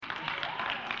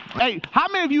Hey, how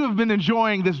many of you have been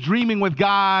enjoying this Dreaming with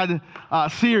God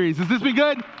series? Has this been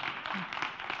good?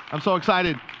 I'm so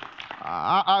excited.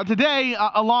 Today,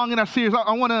 along in our series,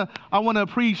 I want to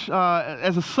preach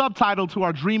as a subtitle to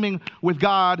our Dreaming with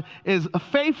God is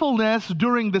faithfulness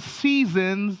during the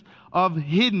seasons of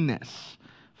hiddenness.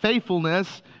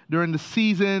 Faithfulness during the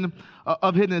season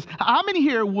of hiddenness. How many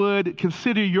here would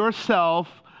consider yourself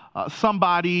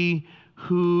somebody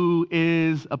who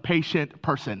is a patient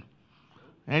person?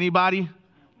 Anybody?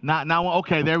 Not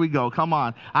okay, there we go. Come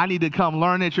on. I need to come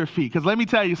learn at your feet. Because let me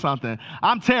tell you something.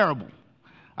 I'm terrible.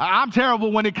 I'm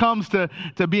terrible when it comes to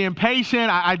being patient.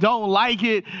 I don't like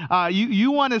it.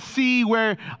 You want to see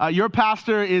where your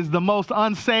pastor is the most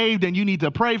unsaved and you need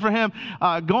to pray for him.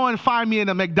 Go and find me in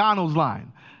the McDonald's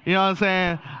line. You know what I'm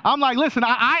saying? I'm like, listen,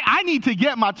 I need to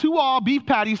get my 2 all beef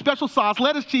patties, special sauce,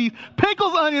 lettuce, cheese,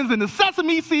 pickles, onions, and the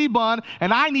sesame seed bun,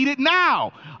 and I need it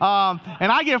now.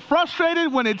 And I get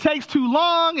frustrated when it takes too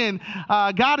long, and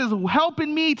God is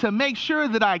helping me to make sure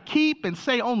that I keep and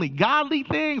say only godly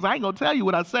things. I ain't going to tell you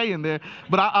what I say in there,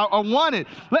 but I want it.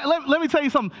 Let me tell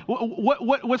you something.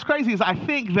 What's crazy is I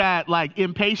think that, like,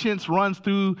 impatience runs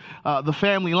through the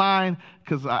family line.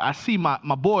 Because I see my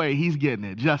boy, he's getting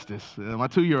it, Justice, my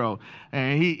 2-year-old,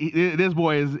 and this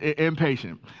boy is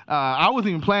impatient. I wasn't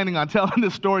even planning on telling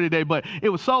this story today, but it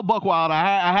was so buck wild.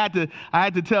 I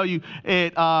had to tell you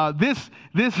it.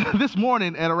 This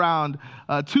morning at around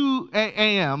 2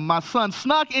 a.m., my son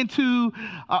snuck into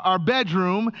our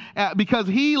bedroom because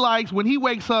he likes, when he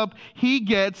wakes up, he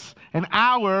gets an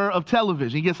hour of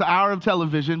television. He gets an hour of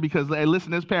television because, hey,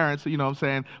 listen, as parents, you know what I'm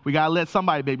saying, we got to let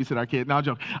somebody babysit our kid. No, I'm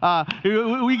joking.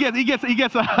 He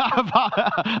gets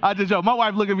I just joke. My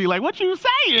wife look at me like, what you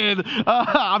saying?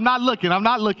 I'm not looking,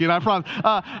 I promise.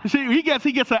 He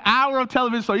gets an hour of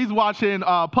television, so he's watching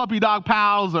Puppy Dog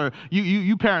Pals, or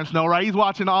you parents know, right? He's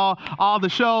watching all the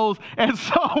shows. And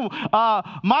so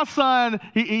my son,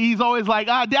 he's always like,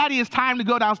 Daddy, it's time to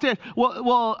go downstairs.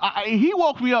 He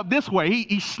woke me up this way.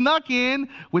 He snuck in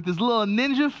with his little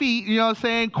ninja feet, you know what I'm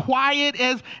saying, quiet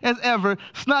as ever,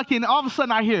 snuck in. All of a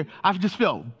sudden I just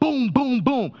feel boom, boom,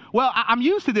 boom. Well, I'm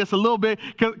used to this a little bit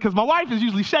because my wife is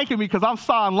usually shaking me because I'm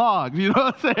sawing logs, you know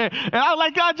what I'm saying? And I was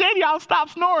like, God, JD, I'll stop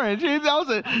snoring. He's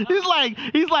like,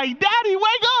 Daddy,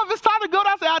 wake up. It's time to go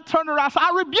downstairs. I turned around, so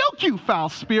I rebuke you, foul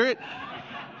spirit.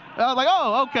 I was like,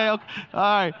 oh, okay, all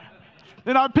right.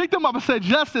 And I picked him up and said,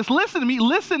 Justice, listen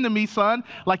to me, son.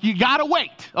 Like, you got to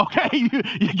wait, okay?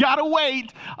 You got to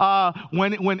wait.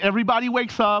 When everybody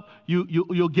wakes up,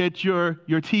 you'll get your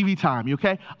TV time, you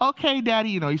okay? Okay, Daddy.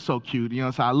 You know, he's so cute. You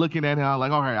know, so I'm looking at him. I'm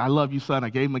like, all right, I love you, son.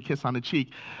 I gave him a kiss on the cheek.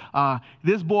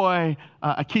 This boy,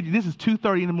 a kid, this is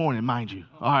 2:30 in the morning, mind you,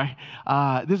 all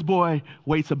right? This boy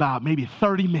waits about maybe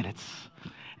 30 minutes.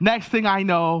 Next thing I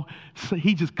know,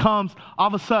 he just comes. All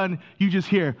of a sudden, you just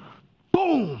hear,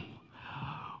 boom.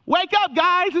 Wake up,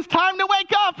 guys. It's time to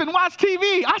wake up and watch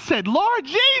TV. I said, Lord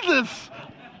Jesus.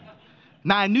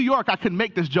 Now, in New York, I couldn't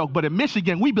make this joke, but in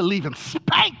Michigan, we believe in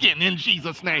spanking in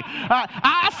Jesus' name.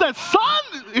 I said, son,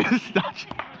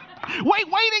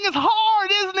 waiting is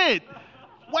hard, isn't it?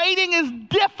 Waiting is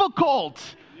difficult.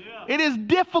 Yeah. It is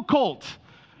difficult,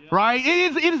 right?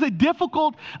 It is a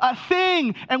difficult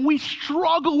thing, and we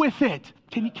struggle with it.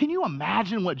 Can you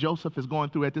imagine what Joseph is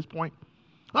going through at this point?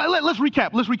 Let's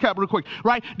recap real quick,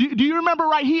 right? Do you remember,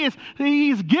 right?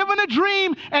 He's given a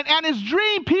dream, and his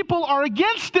dream, people are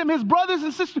against him. His brothers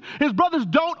and sisters, his brothers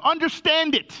don't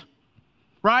understand it,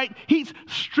 right? He's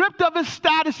stripped of his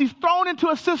status. He's thrown into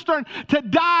a cistern to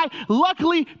die,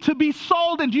 luckily to be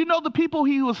sold. And do you know the people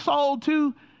he was sold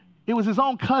to? It was his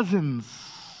own cousins.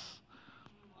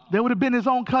 They would have been his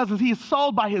own cousins. He is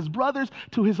sold by his brothers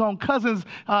to his own cousins,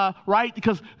 right?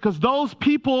 Because those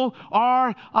people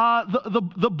are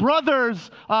the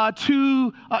brothers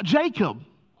to Jacob.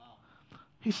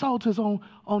 He's sold to his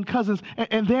own cousins,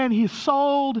 and then he's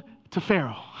sold to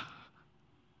Pharaoh.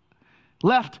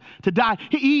 Left to die.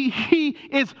 He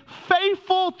is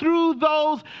faithful through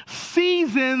those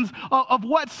seasons of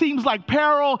what seems like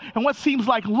peril and what seems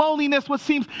like loneliness, what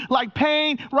seems like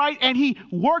pain, right? And he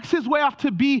works his way off to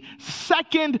be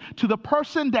second to the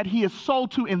person that he is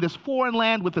sold to in this foreign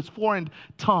land with this foreign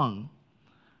tongue,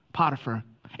 Potiphar.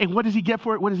 And what does he get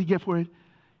for it?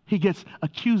 He gets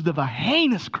accused of a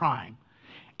heinous crime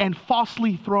and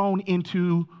falsely thrown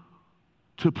into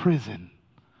prison.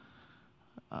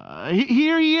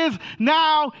 Here he is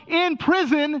now in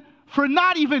prison for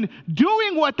not even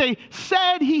doing what they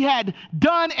said he had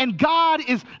done, and God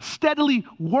is steadily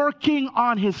working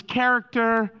on his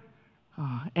character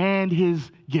and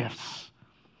his gifts.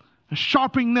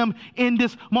 sharpening them in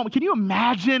this moment. Can you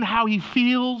imagine how he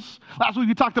feels? Last week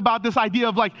we talked about this idea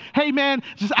of like, hey man,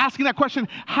 just asking that question,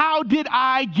 how did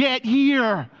I get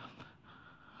here?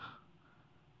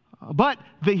 But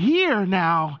the here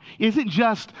now isn't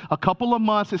just a couple of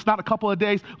months. It's not a couple of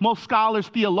days. Most scholars,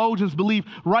 theologians believe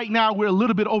right now we're a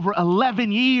little bit over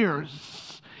 11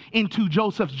 years into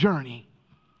Joseph's journey.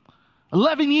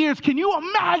 11 years. Can you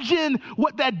imagine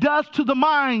what that does to the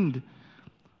mind?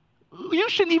 You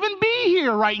shouldn't even be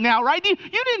here right now, right? You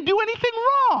didn't do anything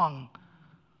wrong.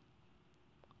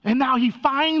 And now he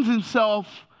finds himself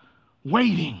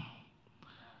waiting.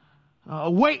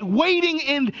 Waiting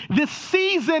in this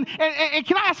season. And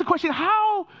can I ask a question?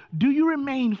 How do you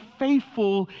remain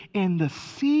faithful in the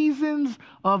seasons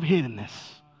of hiddenness?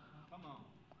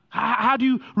 How do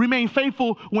you remain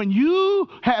faithful when you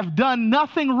have done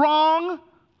nothing wrong,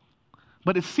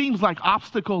 but it seems like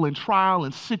obstacle and trial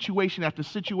and situation after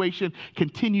situation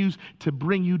continues to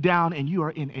bring you down, and you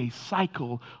are in a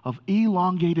cycle of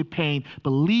elongated pain,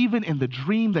 believing in the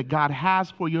dream that God has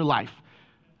for your life,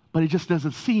 but it just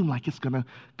doesn't seem like it's going to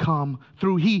come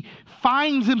through. He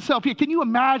finds himself here. Can you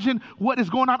imagine what is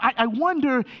going on? I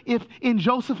wonder if in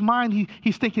Joseph's mind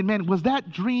he's thinking, man, was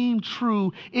that dream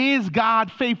true? Is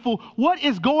God faithful? What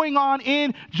is going on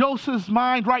in Joseph's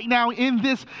mind right now in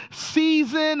this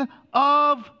season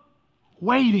of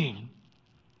waiting?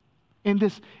 In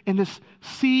this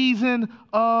season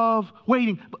of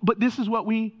waiting. But this is what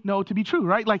we know to be true,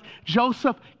 right? Like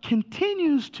Joseph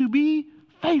continues to be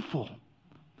faithful.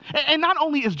 And not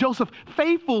only is Joseph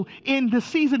faithful in this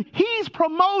season, he's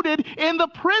promoted in the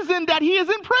prison that he is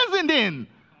imprisoned in.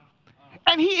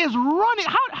 And he is running.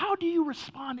 How do you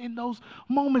respond in those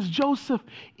moments? Joseph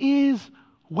is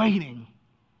waiting.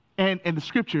 And the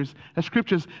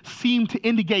scriptures seem to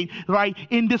indicate, right,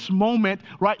 in this moment,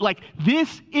 right, like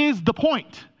this is the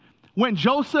point when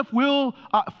Joseph will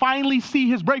finally see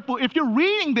his breakthrough. If you're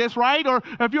reading this, right, or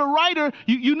if you're a writer,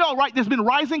 you know, right, there's been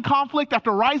rising conflict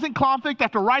after rising conflict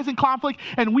after rising conflict,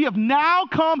 and we have now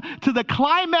come to the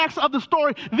climax of the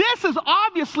story. This is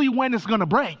obviously when it's going to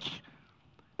break.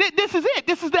 This is it.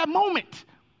 This is that moment.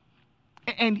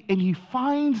 And he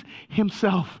finds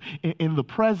himself in the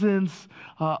presence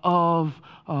of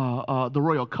the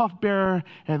royal cupbearer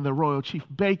and the royal chief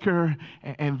baker,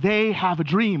 and they have a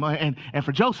dream. And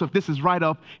for Joseph, this is right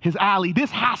up his alley.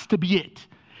 This has to be it.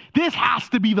 This has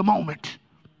to be the moment.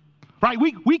 Right?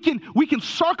 We can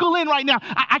circle in right now.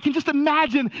 I can just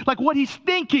imagine like what he's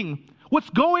thinking, what's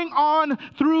going on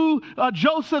through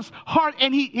Joseph's heart,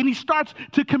 and he starts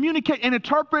to communicate and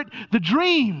interpret the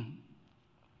dream.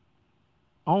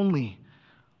 Only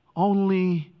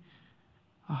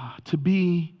to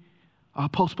be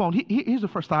postponed. Here's the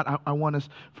first thought I want us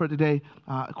for today,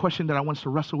 a question that I want us to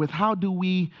wrestle with. How do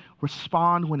we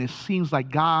respond when it seems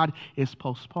like God is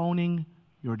postponing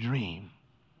your dream?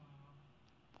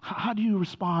 How do you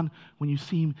respond when it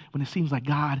seems like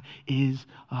God is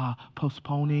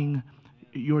postponing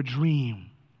your dream?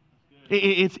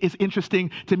 It's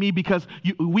interesting to me because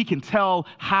we can tell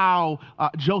how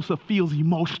Joseph feels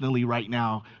emotionally right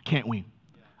now, can't we?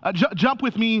 Jump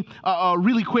with me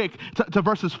really quick to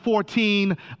verses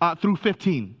 14 through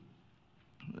 15.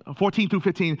 14 through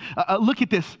 15. Look at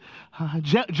this.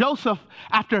 Joseph,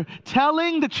 after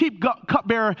telling the chief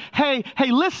cupbearer, hey,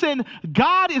 listen,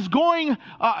 God is going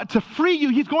to free you.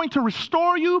 He's going to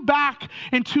restore you back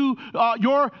into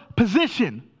your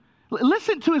position.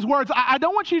 Listen to his words. I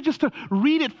don't want you just to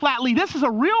read it flatly. This is a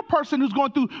real person who's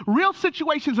going through real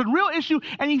situations and real issue,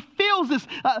 and he feels this.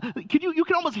 You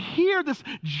can almost hear this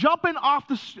jumping off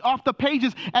the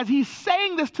pages as he's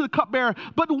saying this to the cupbearer.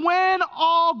 But when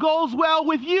all goes well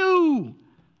with you,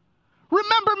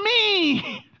 remember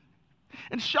me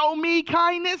and show me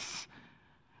kindness.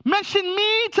 Mention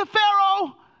me to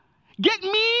Pharaoh. Get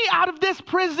me out of this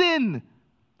prison.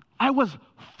 I was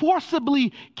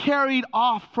forcibly carried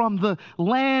off from the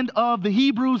land of the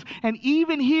Hebrews, and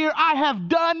even here I have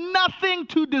done nothing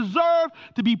to deserve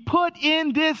to be put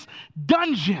in this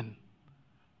dungeon.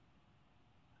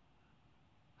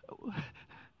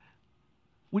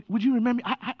 Would you remember?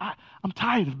 I'm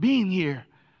tired of being here.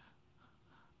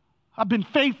 I've been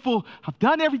faithful. I've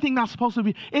done everything I'm supposed to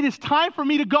be. It is time for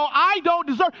me to go. I don't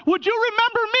deserve. Would you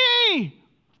remember me?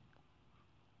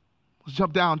 Let's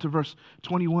jump down to verse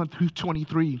 21 through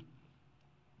 23.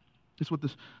 This is what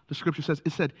the scripture says.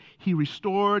 It said, he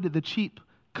restored the chief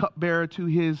cupbearer to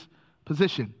his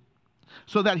position,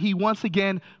 so that he once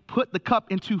again put the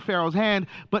cup into Pharaoh's hand,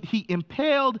 but he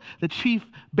impaled the chief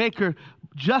baker,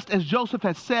 just as Joseph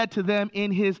had said to them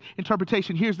in his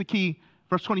interpretation. Here's the key,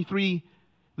 verse 23.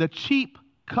 The chief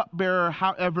cupbearer,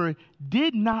 however,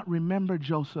 did not remember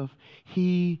Joseph.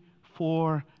 He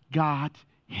forgot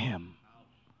him.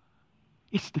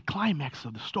 It's the climax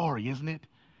of the story, isn't it?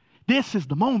 This is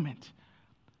the moment.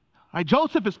 Right,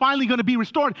 Joseph is finally going to be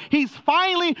restored. He's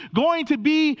finally going to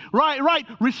be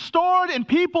restored, and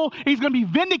he's going to be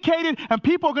vindicated, and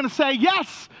people are going to say,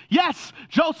 yes,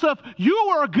 Joseph, you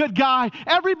were a good guy.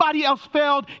 Everybody else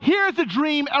failed. Here's the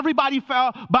dream. Everybody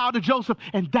bowed to Joseph,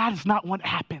 and that is not what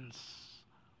happens.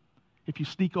 If you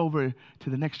sneak over to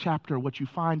the next chapter, what you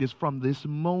find is from this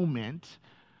moment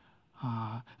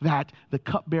that the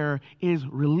cupbearer is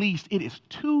released. It is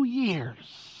 2 years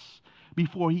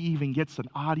before he even gets an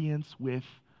audience with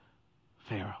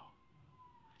Pharaoh.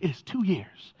 It is 2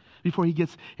 years before he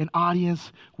gets an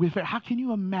audience with Pharaoh. How can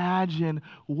you imagine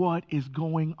what is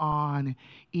going on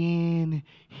in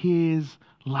his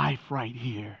life right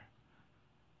here?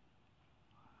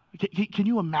 Can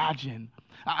you imagine?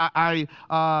 I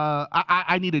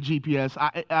need a GPS.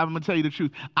 I'm going to tell you the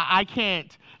truth. I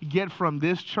can't get from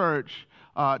this church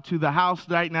to the house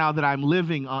right now that I'm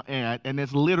living at, and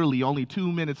it's literally only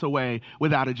 2 minutes away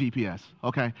without a GPS,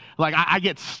 okay? Like, I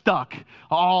get stuck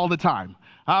all the time.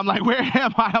 I'm like, where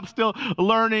am I? I'm still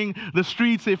learning the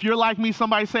streets. If you're like me,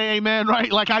 somebody say amen,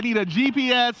 right? Like, I need a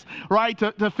GPS, right,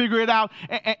 to figure it out.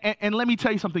 And let me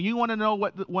tell you something. You want to know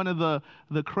what one of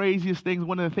the craziest things,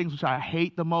 one of the things which I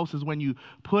hate the most is when you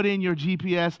put in your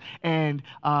GPS and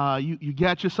you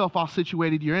get yourself all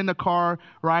situated. You're in the car,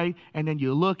 right? And then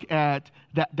you look at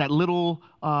that little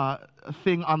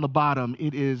thing on the bottom.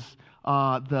 It is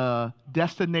the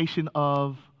destination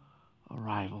of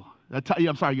arrival.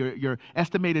 I'm sorry, your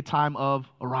estimated time of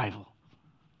arrival,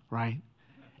 right?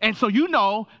 And so you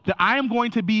know that I am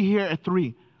going to be here at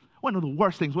 3. One of the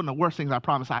worst things, I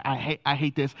promise, I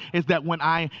hate this, is that when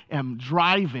I am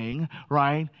driving,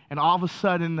 right, and all of a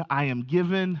sudden I am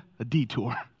given a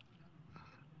detour.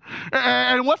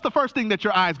 And what's the first thing that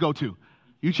your eyes go to?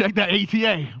 You check that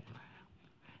ETA.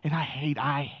 And I hate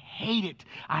it.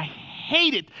 I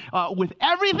hate it with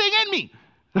everything in me.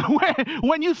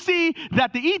 When you see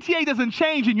that the ETA doesn't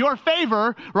change in your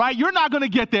favor, right, you're not going to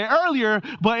get there earlier,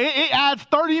 but it adds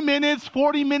 30 minutes,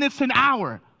 40 minutes, an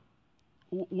hour.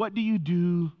 What do you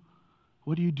do?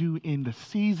 What do you do in the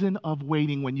season of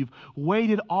waiting when you've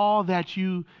waited all that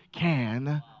you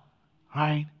can,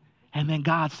 right? And then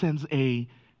God sends a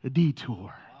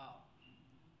detour.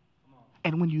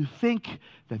 And when you think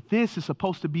that this is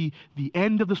supposed to be the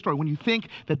end of the story, when you think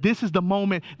that this is the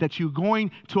moment that you're going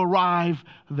to arrive,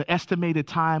 the estimated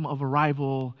time of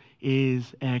arrival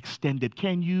is extended.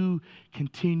 Can you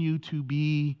continue to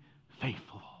be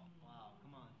faithful? Wow,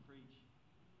 come on, preach.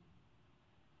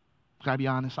 Gotta be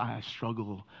honest, I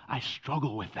struggle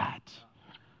with that.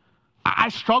 I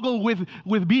struggle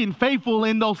with being faithful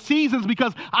in those seasons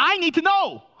because I need to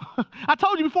know. I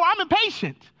told you before, I'm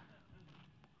impatient.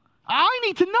 I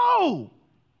need to know.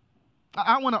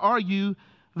 I want to argue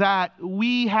that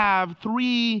we have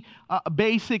 3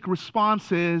 basic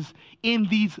responses in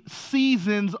these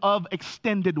seasons of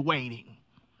extended waiting.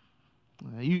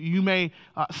 You may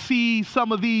see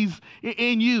some of these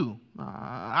in you.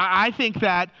 I think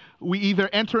that we either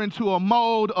enter into a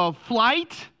mode of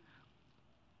flight,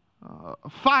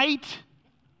 fight,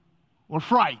 or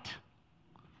fright.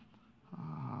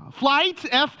 Flight,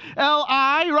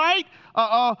 F-L-I, right?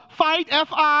 Fight,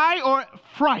 F-I, or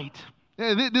fright.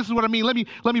 This is what I mean. Let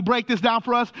me break this down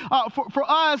for us. For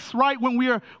us, right, when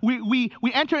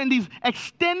we enter in these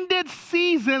extended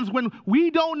seasons when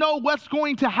we don't know what's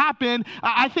going to happen,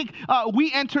 I think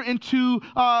we enter into,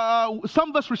 some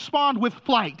of us respond with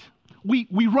flight. We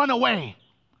run away.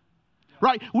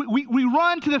 Right? We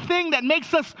run to the thing that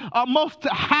makes us most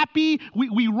happy.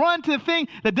 We run to the thing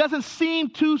that doesn't seem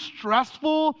too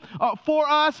stressful for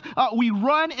us. We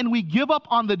run and we give up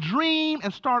on the dream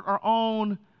and start our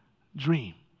own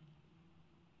dream.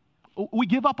 We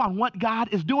give up on what God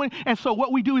is doing. And so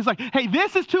what we do is like, hey,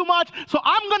 this is too much, so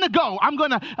I'm going to go. I'm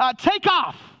going to take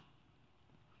off.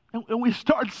 And we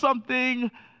start something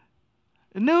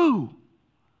new.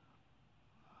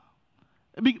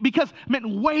 Because,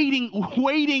 man,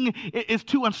 waiting is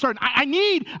too uncertain. I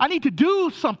need to do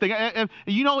something.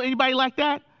 You know anybody like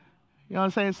that? You know what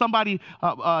I'm saying? Somebody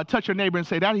touch your neighbor and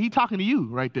say, "That he talking to you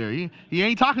right there. He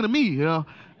ain't talking to me." You know.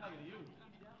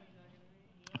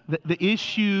 The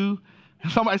issue.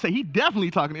 Somebody say he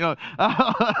definitely talking to you.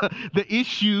 The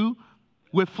issue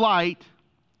with flight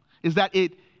is that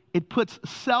it puts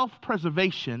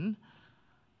self-preservation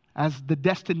as the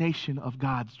destination of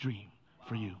God's dream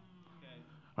for you.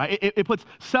 Right? It puts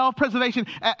self-preservation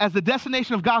as the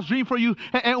destination of God's dream for you.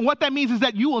 And what that means is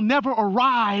that you will never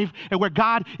arrive at where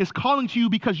God is calling to you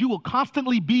because you will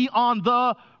constantly be on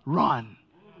the run.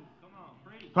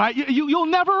 Right? You'll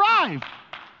never arrive.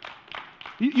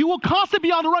 You will constantly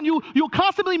be on the run. You'll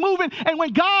constantly moving. And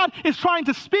when God is trying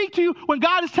to speak to you, when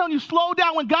God is telling you slow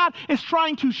down, when God is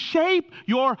trying to shape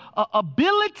your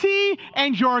ability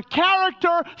and your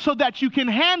character so that you can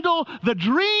handle the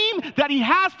dream that He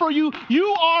has for you, you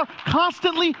are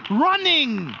constantly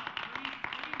running.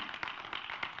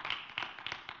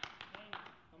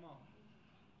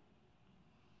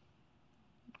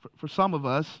 For some of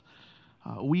us,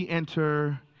 we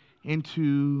enter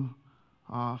into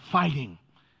fighting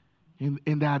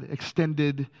in that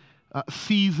extended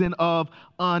season of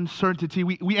uncertainty.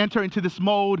 We enter into this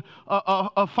mode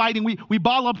of fighting. We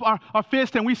ball up our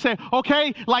fist and we say,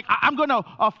 okay, like I'm going to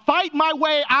fight my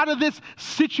way out of this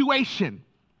situation.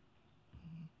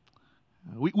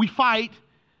 We fight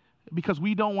because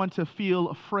we don't want to feel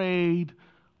afraid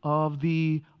of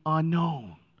the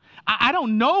unknown. I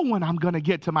don't know when I'm going to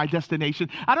get to my destination.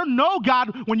 I don't know,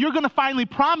 God, when you're going to finally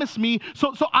promise me.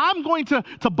 So I'm going to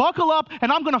buckle up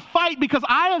and I'm going to fight because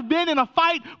I have been in a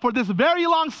fight for this very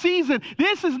long season.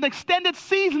 This is an extended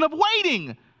season of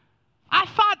waiting. I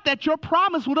thought that your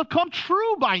promise would have come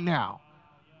true by now.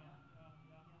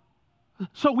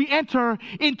 So we enter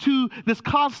into this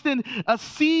constant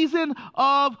season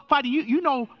of fighting. You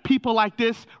know people like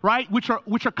this, right? Which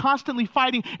are constantly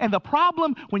fighting. And the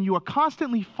problem when you are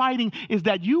constantly fighting is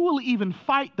that you will even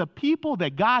fight the people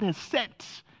that God has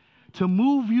sent to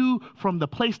move you from the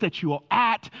place that you are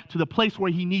at to the place where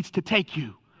He needs to take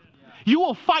you. You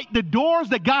will fight the doors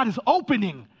that God is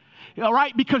opening. All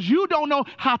right, because you don't know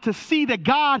how to see that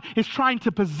God is trying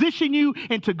to position you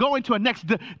and to go into a next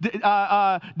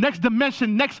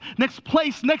dimension, next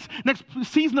place, next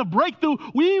season of breakthrough.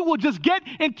 We will just get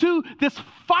into this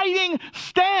fighting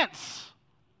stance.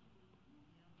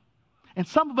 And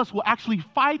some of us will actually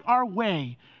fight our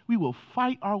way. We will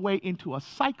fight our way into a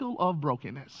cycle of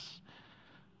brokenness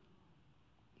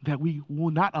that we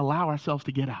will not allow ourselves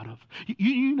to get out of.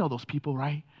 You know those people,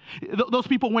 right? Those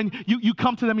people when you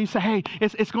come to them and you say, hey,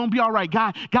 it's going to be all right.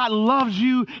 God loves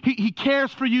you. He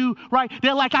cares for you, right?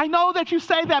 They're like, I know that you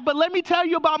say that, but let me tell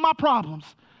you about my problems.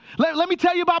 Let me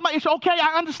tell you about my issue. Okay,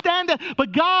 I understand that,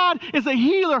 but God is a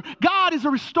healer. God is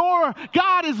a restorer.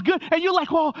 God is good. And you're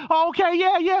like, well, okay,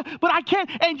 yeah, but I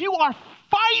can't. And you are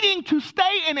fighting to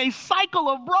stay in a cycle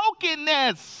of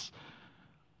brokenness.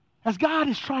 As God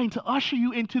is trying to usher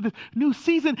you into the new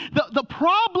season, the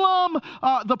problem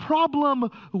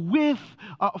with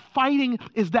fighting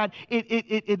is that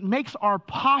it makes our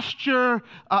posture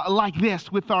like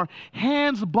this, with our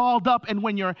hands balled up. And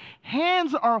when your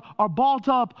hands are balled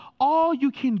up, all you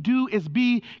can do is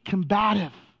be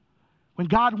combative. When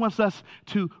God wants us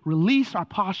to release our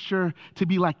posture to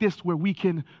be like this, where we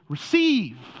can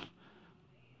receive.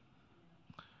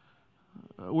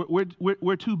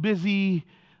 We're too busy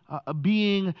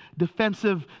being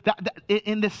defensive.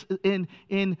 In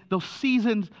those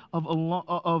seasons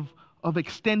of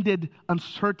extended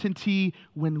uncertainty,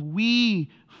 when we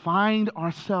find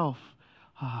ourselves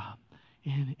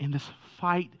in this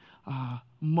fight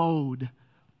mode,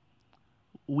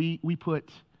 we put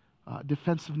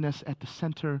defensiveness at the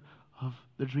center of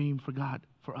the dream for God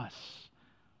for us.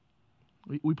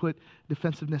 We put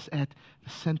defensiveness at the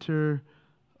center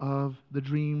of the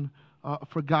dream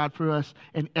for God for us,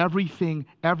 and everything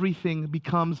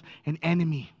becomes an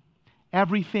enemy.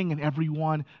 Everything and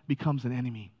everyone becomes an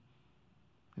enemy.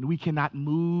 And we cannot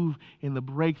move in the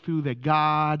breakthrough that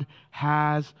God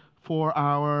has for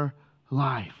our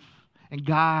life. And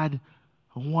God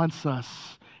wants us,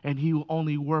 and He will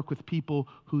only work with people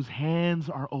whose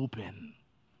hands are open,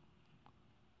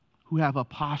 who have a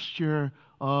posture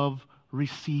of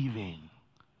receiving.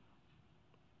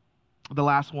 The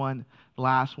last one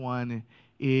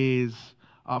is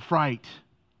fright.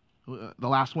 The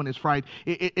last one is fright.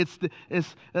 It's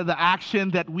the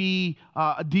action that we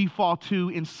default to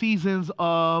in seasons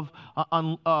of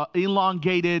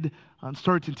elongated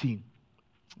uncertainty.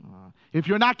 If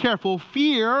you're not careful,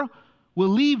 fear will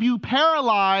leave you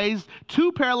paralyzed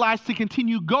to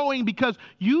continue going because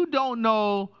you don't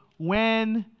know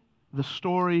when the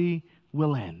story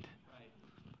will end.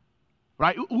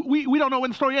 Right? We don't know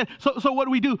when the story ends. So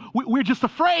what do? We're just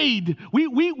afraid. We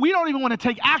don't even want to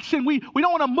take action. We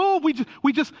don't want to move.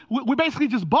 We basically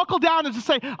just buckle down and just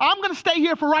say, I'm going to stay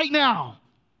here for right now.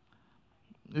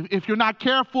 If you're not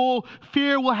careful,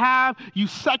 fear will have you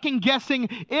second guessing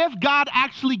if God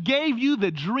actually gave you the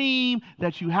dream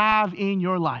that you have in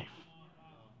your life.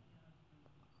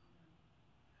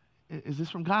 is this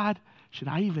from God? Should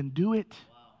I even do it?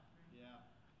 Wow. Yeah.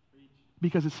 Preach.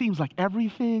 Because it seems like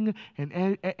everything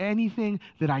and anything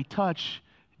that I touch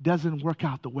doesn't work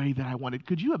out the way that I wanted.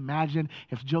 Could you imagine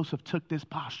if Joseph took this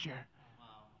posture? Wow.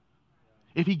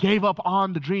 If he gave up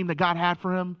on the dream that God had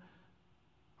for him,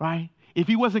 right? If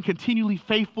he wasn't continually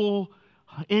faithful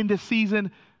in this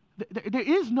season, there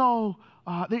is no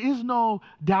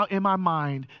doubt in my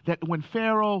mind that when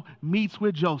Pharaoh meets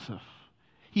with Joseph,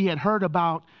 he had heard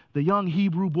about the young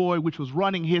Hebrew boy which was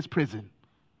running his prison.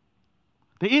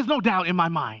 There is no doubt in my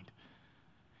mind.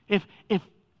 If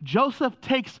Joseph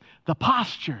takes the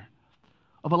posture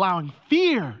of allowing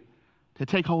fear to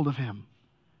take hold of him,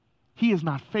 he is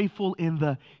not faithful in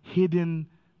the hidden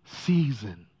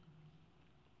season.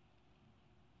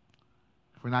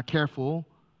 If we're not careful,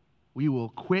 we will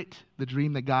quit the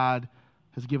dream that God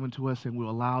has given to us and we'll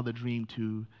allow the dream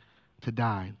to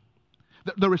die.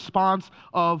 The response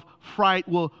of fright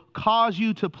will cause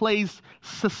you to place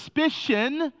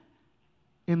suspicion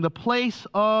in the place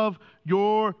of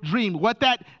your dream. What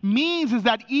that means is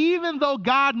that even though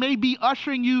God may be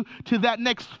ushering you to that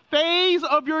next phase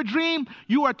of your dream,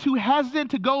 you are too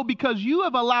hesitant to go because you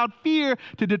have allowed fear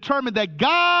to determine that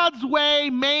God's way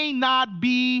may not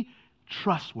be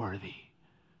trustworthy.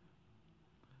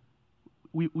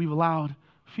 We've allowed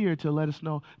fear to let us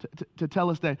know, to tell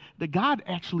us that God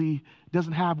actually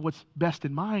doesn't have what's best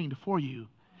in mind for you.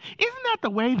 Isn't that the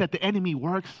way that the enemy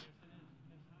works?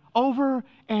 Over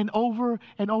and over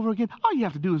and over again. All you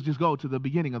have to do is just go to the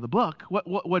beginning of the book.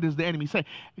 What does the enemy say?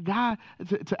 God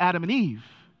to Adam and Eve,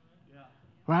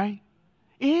 right?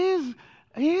 Is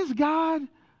God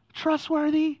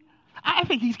trustworthy? I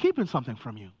think he's keeping something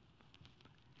from you.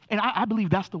 And I believe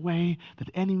that's the way that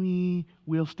the enemy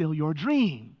will steal your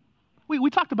dream. We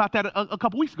talked about that a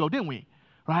couple weeks ago, didn't we?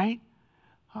 Right?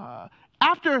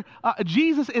 After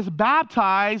Jesus is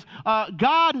baptized,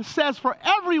 God says for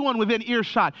everyone within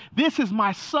earshot, "This is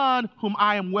my son whom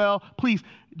I am well pleased."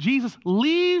 Jesus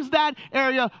leaves that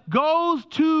area, goes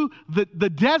to the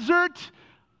desert,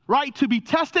 right, to be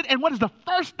tested. And what is the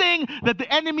first thing that the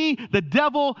enemy, the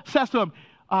devil, says to him?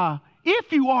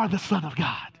 If you are the Son of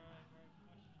God.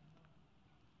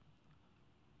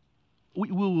 We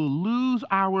will lose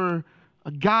our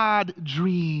God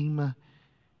dream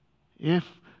if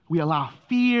we allow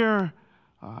fear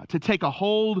to take a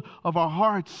hold of our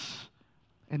hearts,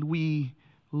 and we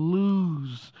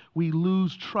lose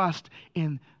trust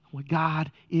in what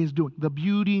God is doing. The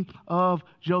beauty of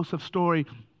Joseph's story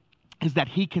is that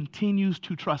he continues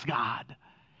to trust God,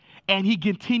 and he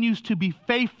continues to be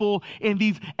faithful in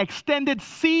these extended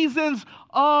seasons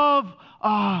of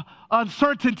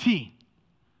uncertainty,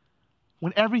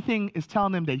 when everything is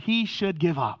telling him that he should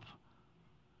give up.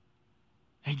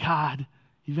 And God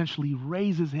eventually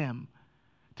raises him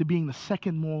to being the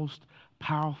second most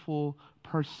powerful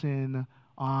person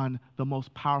in the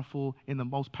most powerful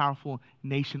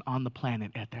nation on the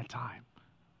planet at that time.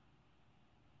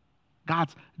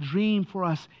 God's dream for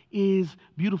us is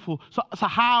beautiful. So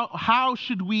how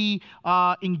should we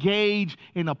engage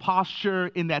in a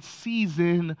posture in that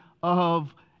season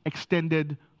of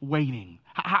extended waiting?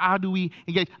 How do we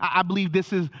engage? I believe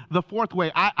this is the fourth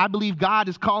way. I believe God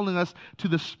is calling us to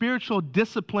the spiritual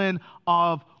discipline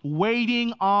of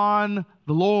waiting on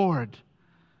the Lord.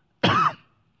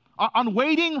 On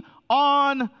waiting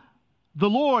on the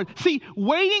Lord. See,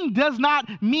 waiting does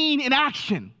not mean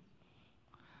inaction.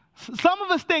 Some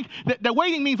of us think that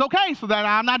waiting means, okay, so that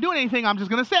I'm not doing anything, I'm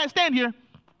just going to stand here.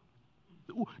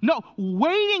 No,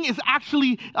 waiting is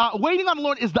actually, waiting on the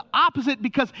Lord is the opposite,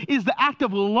 because it is the act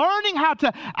of learning how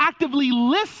to actively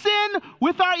listen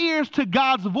with our ears to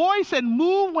God's voice and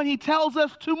move when he tells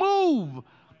us to move.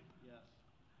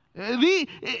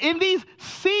 In these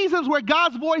seasons where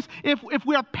God's voice, if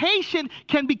we are patient,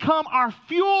 can become our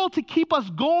fuel to keep us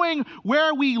going,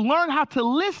 where we learn how to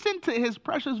listen to his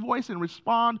precious voice and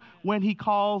respond when he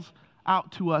calls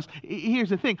out to us. Here's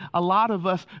the thing. A lot of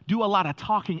us do a lot of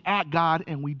talking at God,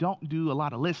 and we don't do a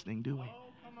lot of listening, do we?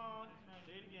 Oh, come on.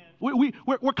 Say it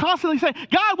again. We're constantly saying,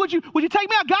 God, would you take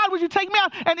me out? God, would you take me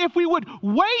out? And if we would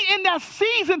wait in that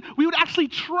season, we would actually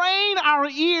train our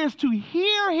ears to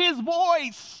hear his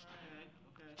voice,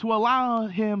 to allow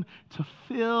him to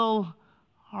fill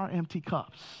our empty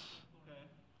cups.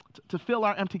 To fill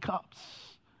our empty cups.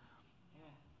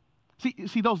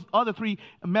 See those other three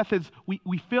methods,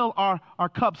 we fill our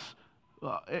cups,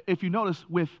 if you notice,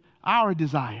 with our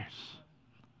desires.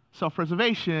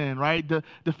 Self-preservation, right? The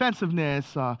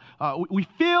defensiveness. We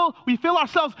fill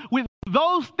ourselves with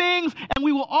those things, and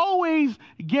we will always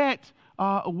get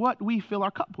what we fill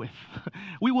our cup with.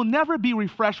 We will never be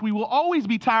refreshed. We will always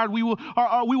be tired. We will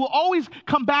always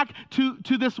come back to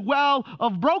this well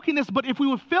of brokenness. But if we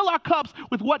would fill our cups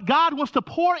with what God wants to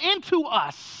pour into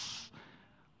us,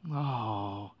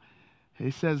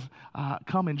 he says,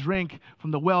 come and drink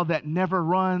from the well that never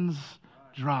runs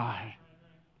dry.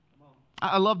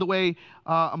 I love the way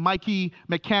Mikey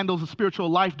McCandles, the spiritual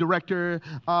life director,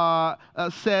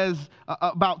 says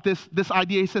about this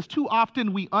idea. He says, too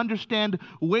often we understand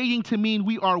waiting to mean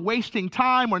we are wasting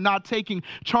time or not taking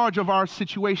charge of our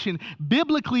situation.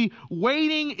 Biblically,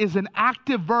 waiting is an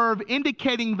active verb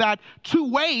indicating that to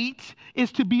wait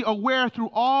is to be aware through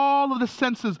all of the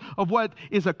senses of what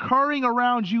is occurring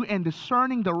around you and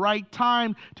discerning the right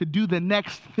time to do the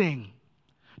next thing.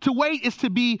 To wait is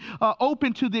to be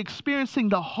open to experiencing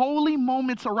the holy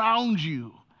moments around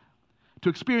you, to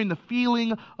experience the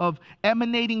feeling of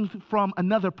emanating from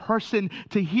another person,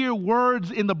 to hear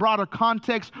words in the broader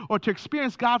context, or to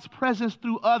experience God's presence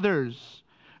through others.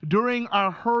 During our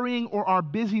hurrying or our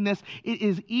busyness, it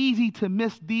is easy to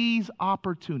miss these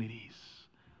opportunities.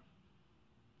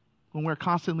 When we're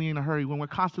constantly in a hurry, when we're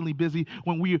constantly busy,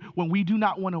 when we do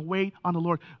not want to wait on the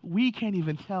Lord, we can't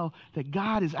even tell that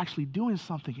God is actually doing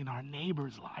something in our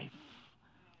neighbor's life.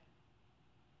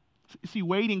 See,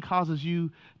 waiting causes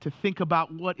you to think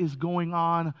about what is going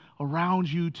on around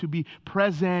you, to be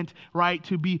present, right?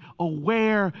 To be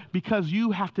aware, because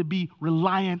you have to be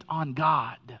reliant on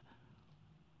God.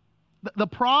 The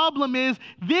problem is,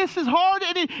 this is hard,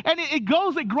 and it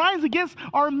grinds against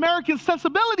our American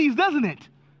sensibilities, doesn't it?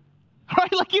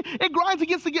 Right? Like it grinds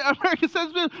against the American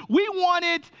sensibility. We want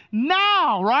it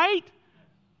now, right?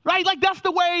 Right? Like that's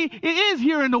the way it is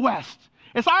here in the West.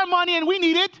 It's our money and we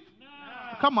need it. No.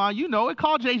 Come on, you know it.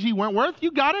 Call J.G. Wentworth.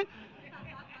 You got it.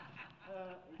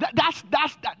 That's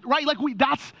right. Like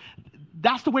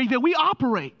that's the way that we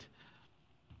operate.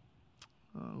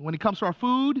 When it comes to our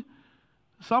food,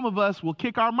 some of us will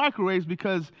kick our microwaves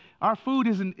because our food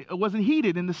wasn't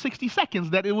heated in the 60 seconds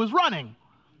that it was running.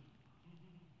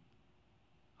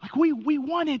 Like we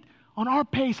want it on our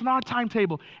pace and our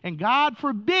timetable. And God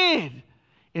forbid,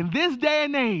 in this day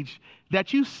and age,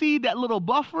 that you see that little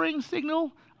buffering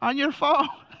signal on your phone.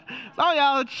 Some of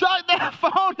y'all shut that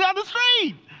phone down the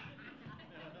street.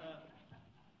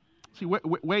 See,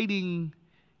 waiting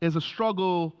is a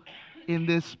struggle in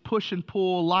this push and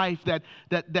pull life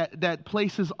that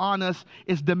places on us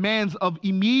its demands of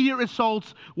immediate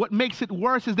results. What makes it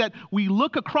worse is that we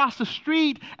look across the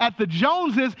street at the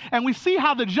Joneses and we see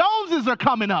how the Joneses are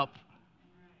coming up.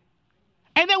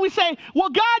 And then we say, well,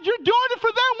 God, you're doing it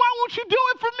for them. Why won't you do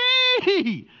it for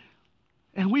me?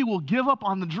 And we will give up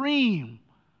on the dream.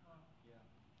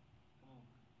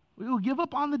 We will give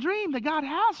up on the dream that God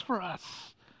has for us.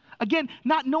 Again,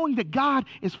 not knowing that God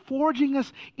is forging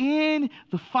us in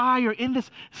the fire, in this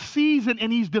season,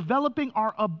 and He's developing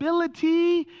our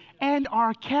ability and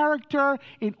our character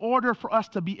in order for us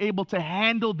to be able to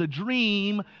handle the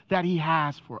dream that He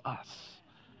has for us.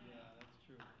 Yeah, that's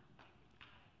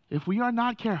true. If we are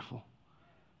not careful,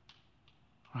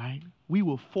 right, we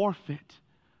will forfeit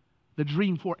the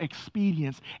dream for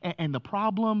expedience. And the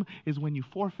problem is when you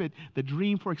forfeit the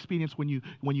dream for expedience, when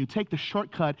you take the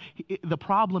shortcut, the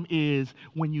problem is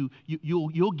when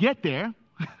you'll get there,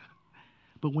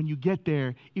 but when you get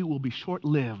there, it will be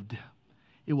short-lived.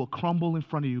 It will crumble in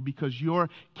front of you because your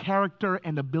character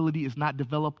and ability is not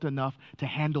developed enough to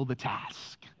handle the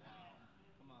task.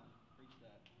 Come on, preach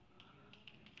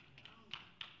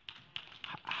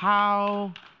that.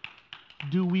 How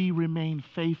do we remain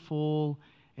faithful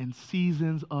in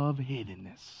seasons of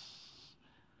hiddenness?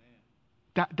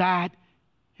 That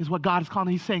is what God is calling.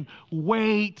 He's saying,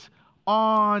 wait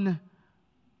on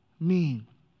me.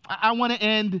 I want to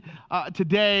end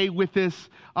today with this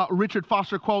Richard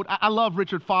Foster quote. I love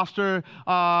Richard Foster.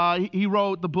 He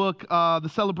wrote the book, The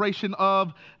Celebration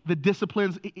of the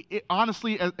Disciplines.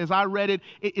 Honestly, as I read it,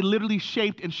 it literally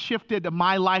shaped and shifted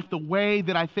my life, the way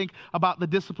that I think about the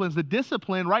disciplines. The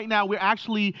discipline, right now, we're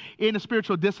actually in a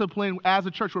spiritual discipline. As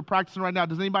a church, we're practicing right now.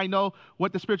 Does anybody know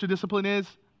what the spiritual discipline is?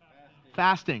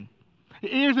 Fasting.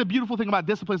 Here's the beautiful thing about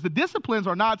disciplines. The disciplines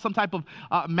are not some type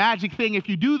of magic thing. If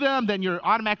you do them, then you're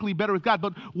automatically better with God.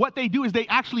 But what they do is they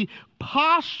actually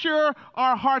posture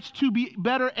our hearts to be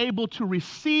better able to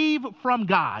receive from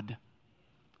God,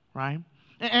 right?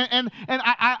 And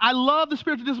I love the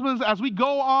spiritual disciplines. As we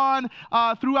go on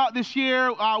throughout this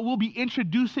year, we'll be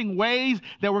introducing ways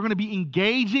that we're going to be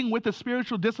engaging with the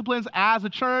spiritual disciplines as a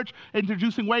church,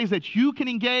 introducing ways that you can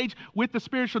engage with the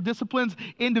spiritual disciplines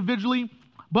individually.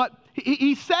 But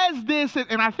he says this,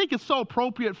 and I think it's so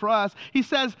appropriate for us. He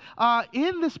says,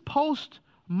 in this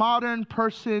modern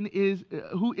person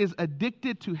who is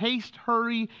addicted to haste,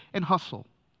 hurry, and hustle.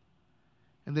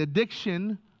 And the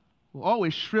addiction will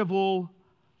always shrivel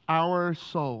our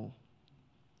soul.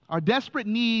 Our desperate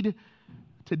need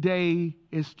today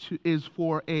is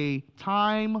for a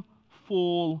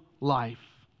time-full life.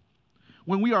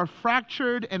 When we are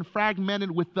fractured and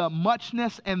fragmented with the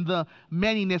muchness and the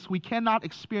manyness, we cannot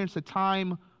experience a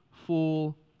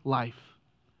time-full life.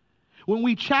 When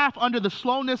we chafe under the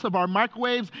slowness of our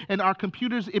microwaves and our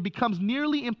computers, it becomes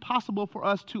nearly impossible for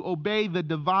us to obey the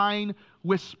divine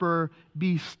whisper,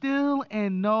 "Be still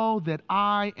and know that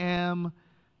I am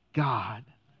God."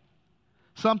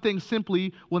 Some things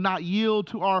simply will not yield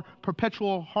to our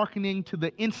perpetual hearkening to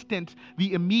the instant,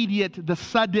 the immediate, the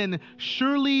sudden.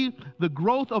 Surely the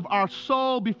growth of our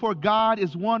soul before God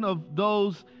is one of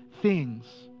those things.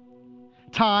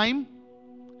 Time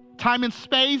and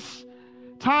space,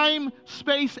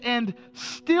 and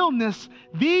stillness,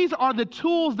 these are the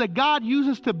tools that God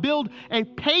uses to build a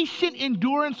patient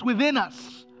endurance within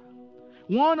us.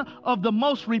 One of the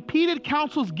most repeated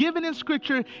counsels given in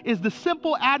Scripture is the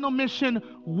simple admonition,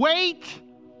 wait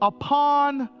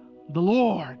upon the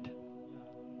Lord.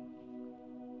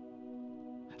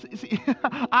 See,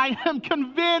 I am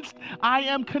convinced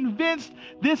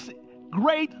this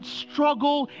great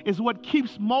struggle is what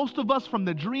keeps most of us from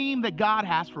the dream that God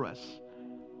has for us.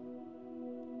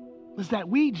 Is that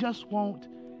we just won't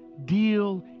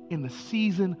deal in the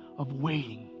season of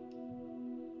waiting.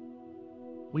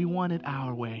 We want it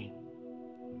our way,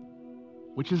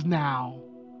 which is now.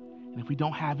 And if we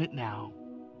don't have it now,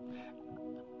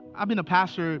 I've been a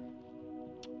pastor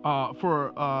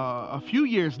for a few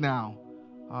years now,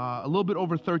 a little bit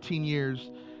over 13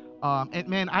 years. And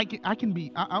man, I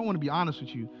want to be honest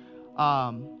with you.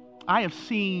 I have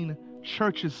seen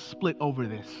churches split over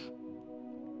this.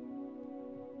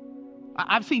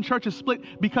 I've seen churches split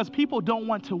because people don't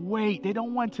want to wait. They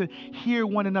don't want to hear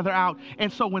one another out.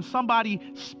 And so when somebody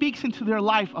speaks into their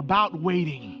life about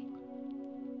waiting,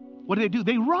 what do?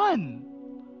 They run.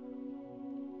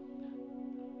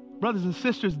 Brothers and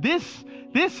sisters, this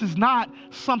is not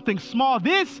something small.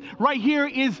 This right here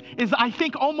is I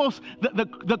think almost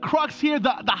the crux here,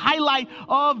 the highlight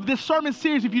of this sermon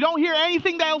series. If you don't hear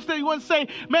anything else that you want to say,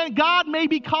 man, God may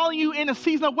be calling you in a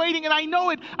season of waiting, and I know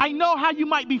it. I know how you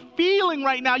might be feeling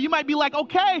right now. You might be like,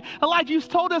 okay, Elijah, you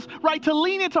told us, right, to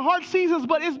lean into hard seasons,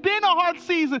 but it's been a hard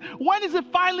season. When is it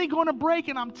finally going to break?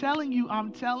 And I'm telling you,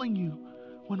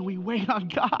 when we wait on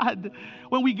God,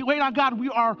 we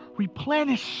are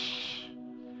replenished.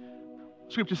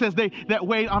 Scripture says they that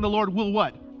wait on the Lord will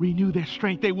what? Renew their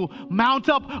strength. They will mount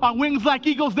up on wings like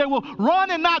eagles. They will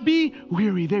run and not be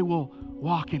weary. They will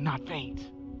walk and not faint.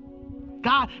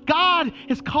 God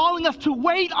is calling us to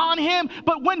wait on Him,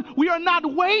 but when we are not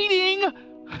waiting,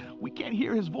 we can't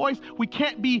hear His voice. We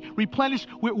can't be replenished.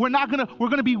 We're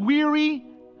going to be weary.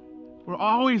 We're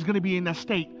always going to be in that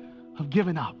state of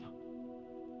giving up.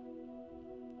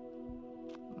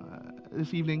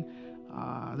 This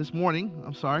morning,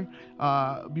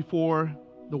 before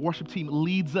the worship team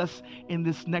leads us in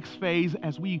this next phase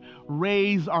as we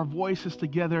raise our voices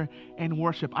together and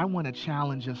worship, I want to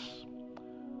challenge us.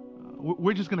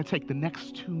 We're just going to take the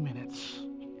next 2 minutes.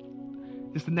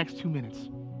 Just the next 2 minutes.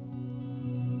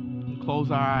 And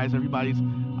close our eyes, everybody's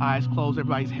eyes closed,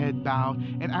 everybody's head bowed.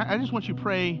 And I just want you to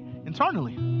pray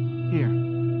internally here.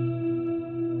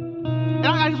 And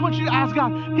I just want you to ask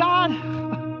God,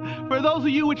 for those of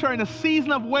you which are in a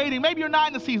season of waiting, maybe you're not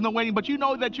in a season of waiting, but you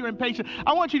know that you're impatient.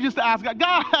 I want you just to ask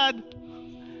God,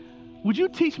 would you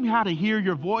teach me how to hear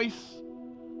your voice?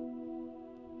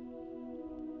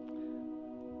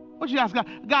 Why don't you ask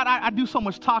God, I do so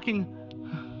much talking.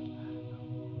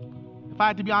 If I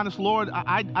had to be honest, Lord,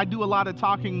 I do a lot of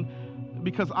talking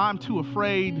because I'm too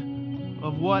afraid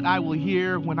of what I will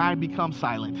hear when I become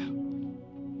silent.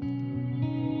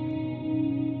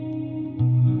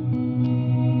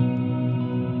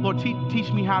 Lord,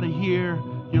 teach me how to hear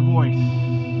your voice.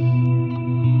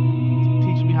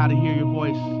 Teach me how to hear your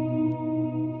voice.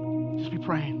 Just be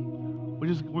praying.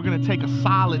 We're going to take a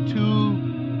solid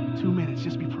two minutes.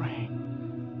 Just be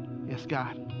praying. Yes,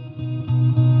 God.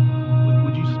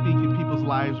 Would you speak in people's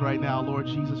lives right now, Lord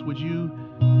Jesus? Would you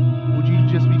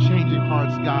just be changing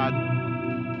hearts, God?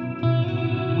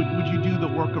 Would you do the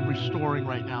work of restoring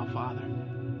right now, Father?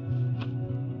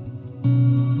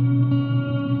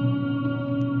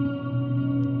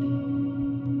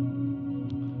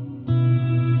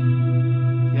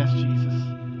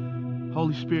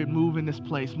 Holy Spirit, move in this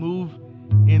place. Move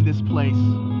in this place.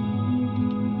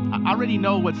 I already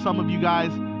know what some of you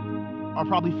guys are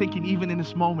probably thinking even in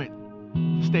this moment.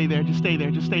 Just stay there. Just stay there.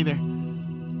 Just stay there.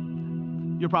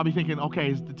 You're probably thinking, okay,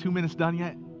 is the 2 minutes done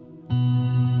yet?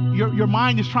 Your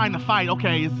mind is trying to fight.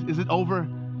 Okay, is it over?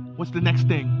 What's the next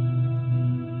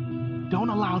thing? Don't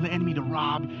allow the enemy to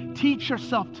rob. Teach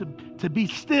yourself to be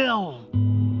still.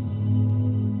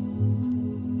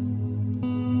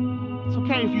 It's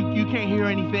okay if you can't hear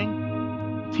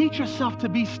anything. Teach yourself to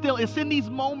be still. It's in these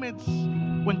moments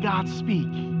when God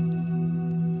speaks.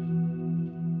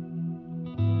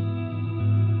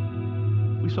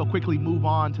 We so quickly move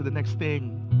on to the next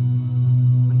thing.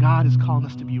 And God is calling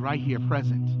us to be right here,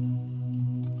 present.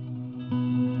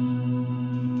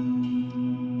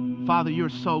 Father, you're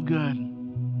so good.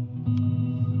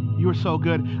 You are so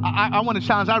good. I want to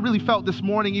challenge. I really felt this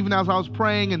morning, even as I was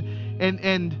praying,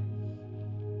 and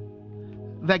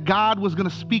that God was going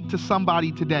to speak to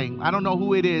somebody today. I don't know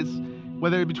who it is,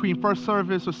 whether between first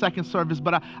service or second service,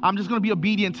 but I'm just going to be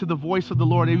obedient to the voice of the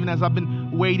Lord, even as I've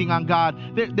been waiting on God.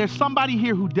 There's somebody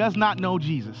here who does not know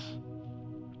Jesus.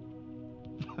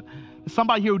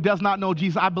 Somebody here who does not know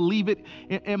Jesus. I believe it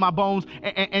in my bones.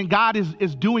 And God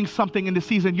is doing something in this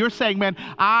season. You're saying, man,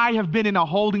 I have been in a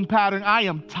holding pattern. I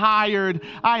am tired.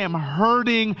 I am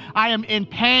hurting. I am in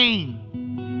pain.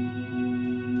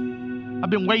 I've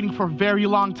been waiting for a very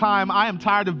long time. I am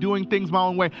tired of doing things my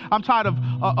own way. I'm tired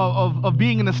of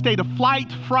being in a state of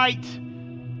flight, fright,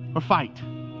 or fight.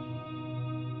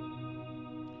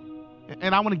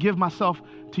 And I want to give myself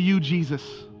to you, Jesus.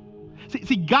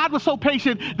 See, God was so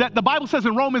patient that the Bible says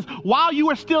in Romans, while you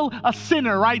were still a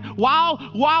sinner, right?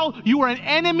 While you were an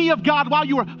enemy of God, while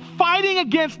you were fighting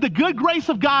against the good grace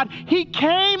of God, He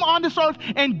came on this earth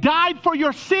and died for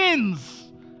your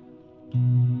sins.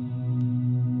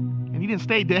 He didn't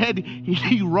stay dead.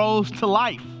 He rose to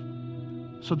life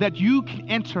so that you can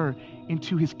enter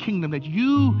into His kingdom, that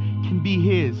you can be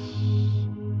His.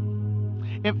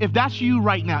 If that's you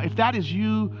right now, if that is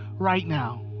you right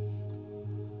now,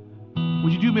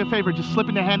 would you do me a favor, just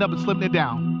slipping the hand up and slipping it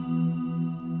down?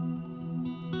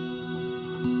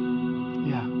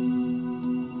 Yeah.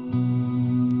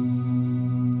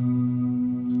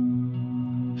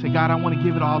 Say, God, I want to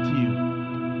give it all to you.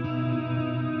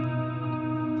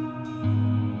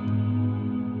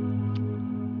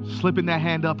 Slipping that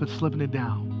hand up and slipping it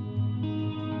down.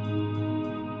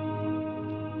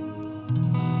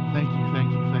 Thank you,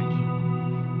 thank you, thank you.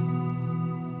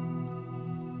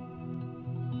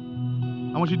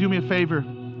 I want you to do me a favor.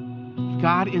 If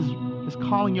God is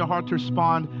calling your heart to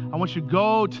respond, I want you to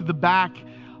go to the back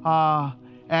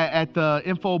at the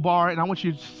info bar, and I want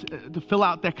you to fill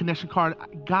out that connection card.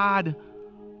 God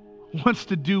wants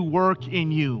to do work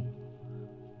in you.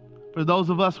 For those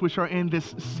of us which are in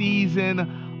this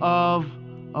season of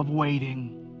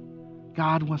waiting,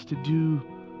 God wants to do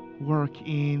work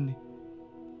in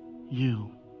you.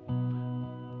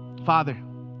 Father,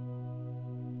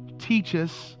 teach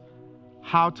us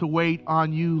how to wait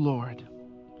on you, Lord,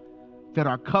 that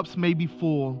our cups may be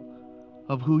full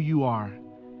of who you are.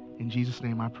 In Jesus'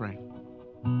 name I pray.